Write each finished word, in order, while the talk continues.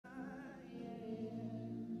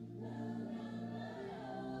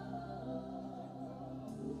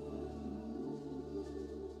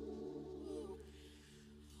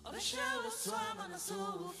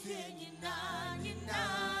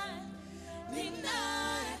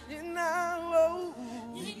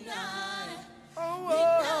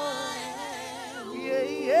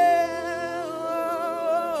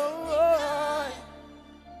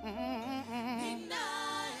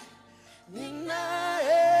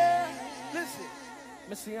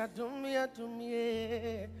See, I do me,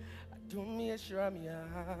 sure me,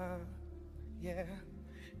 yeah.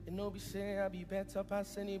 You know, be say I be better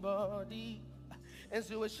past anybody. And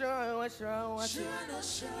so sure, I'm going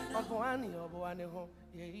home,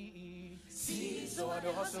 yeah. See, so I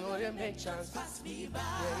don't hustle, no, they make chance pass me by.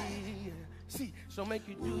 Yeah. See, so make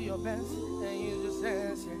you do your best and use your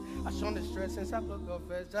sense, yeah. I show the stress since I put go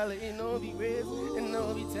first. I'll let you know be brave and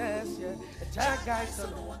no be test, yeah. The jack guys, so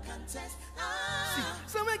no one can test. See,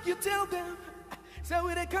 so make you tell them. So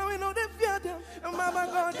when they coming on, they fear them. And Mama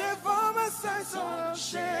God, they for my side, so I'm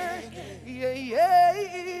shake.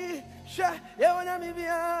 Yeah. Sure, yeah, when I'm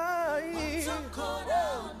behind.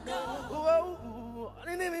 Whoa, I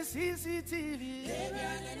didn't even CCTV.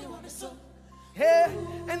 Hey,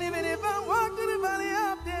 and even if I walk to the valley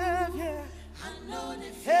up there, yeah. I know the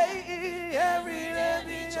fear. Hey, every day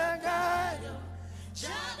be a guide.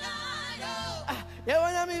 Yeah,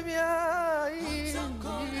 when I'm behind.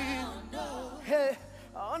 Hey,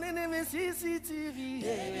 on the name is CCTV.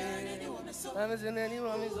 I'm in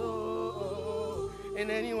anyone is so,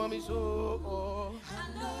 and anyone is so. I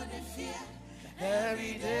know the fear.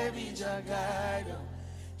 Every day be a guide.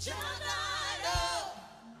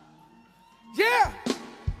 Yeah!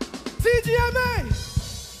 TGMA!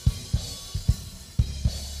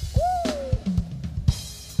 Woo!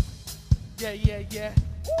 Yeah.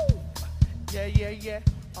 Woo! Yeah. Yeah.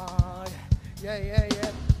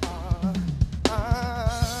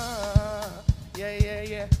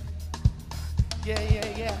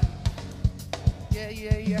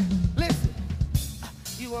 Yeah. Listen,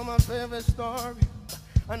 you are my favorite story.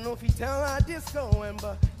 I know if you tell how this going,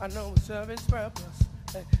 but I know it's service purpose.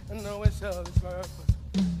 I know it's service purpose.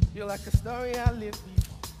 You're like a story I lived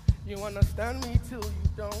before. You understand me till you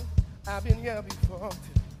don't. I've been here before,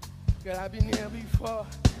 girl. I've been here before.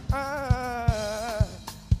 I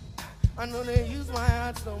know they use my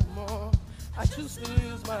heart no more. I choose to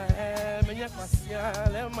use my hand. And yet I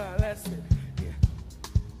learn my lesson. Yeah.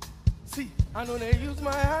 See, I know they use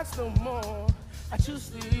my heart no more. I choose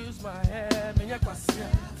to use my hand. And yet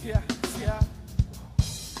yeah.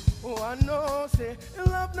 Oh, I know, say,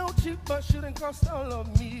 love no cheap, but shouldn't cost all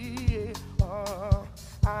of me.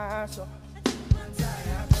 I saw.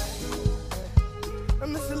 I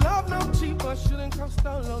miss love no cheap, but shouldn't cost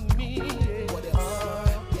all of me.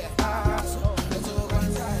 I saw.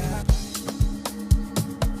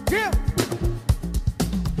 Yeah.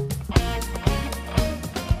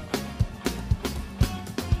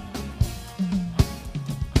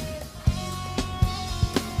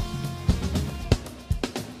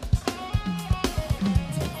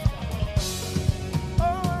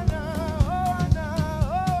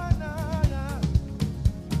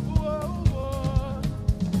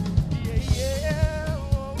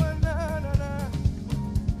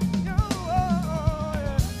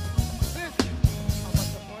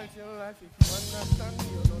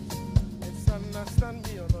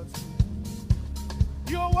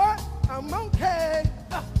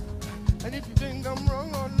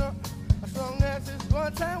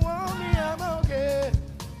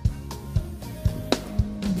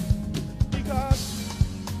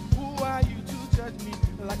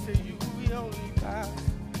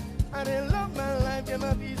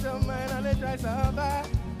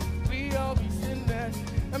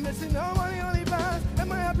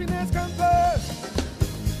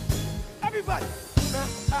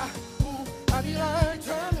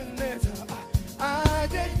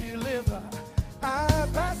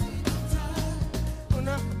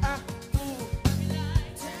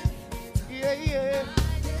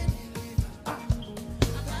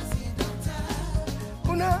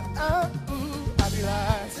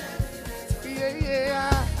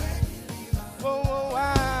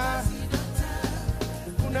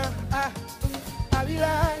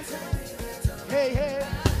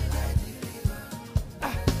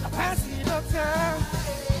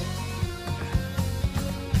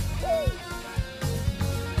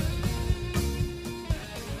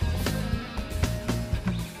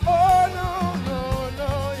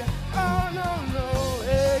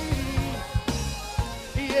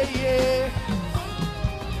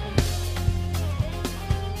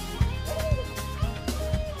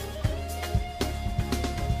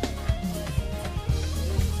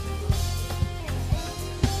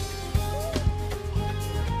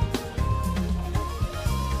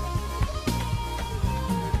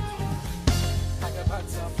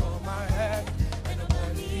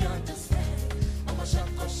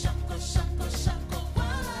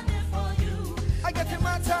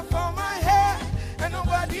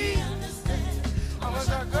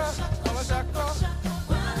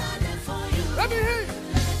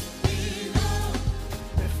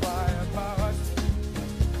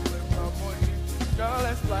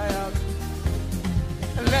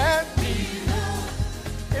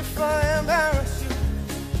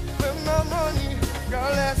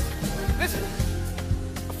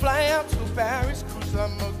 fly out to Paris, cruise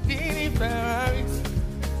Lamborghini Ferraris.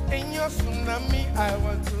 In your tsunami, I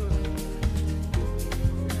want to.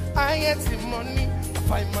 I get the money,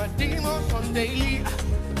 find my demons on daily.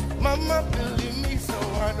 Mama believe me, so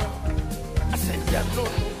I know. I said, yeah, no,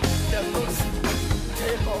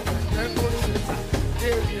 take off and then go shit.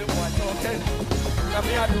 They be what talking. Now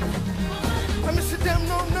me I do. I miss them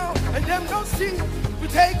no, and them don't see. We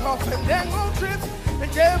take off and then go trips.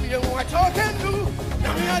 And they be what talking do.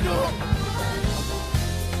 Now me I do.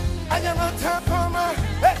 I got no time for my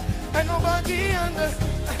hey, and nobody under.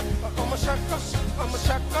 I'm a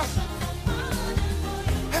shaka.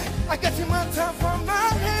 Hey, I get in my time for my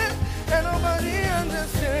head, and nobody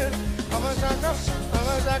understands. I'm a shaka.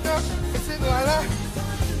 It's a guala.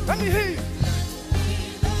 Let me hear you.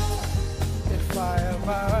 If I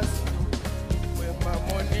ever see you with my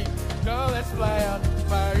money, girl, let's fly out to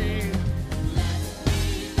Paris.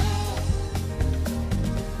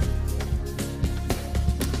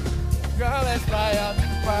 Girl, let's fly out to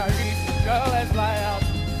Paris. Girl, let's fly out.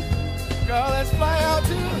 Girl, let's fly out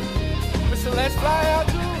too. Mister, let's fly out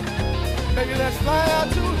too. Baby, let's fly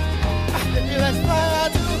out too. Baby, let's fly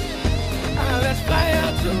out too. Let's fly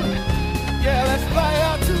out too. Yeah, let's fly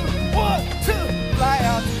out too. 1, 2, fly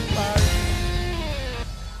out to Paris.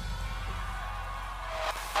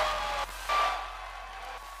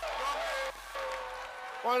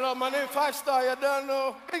 One love, my name 5 Star, you don't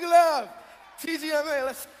know. Big love. TGMA,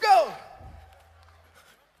 let's go.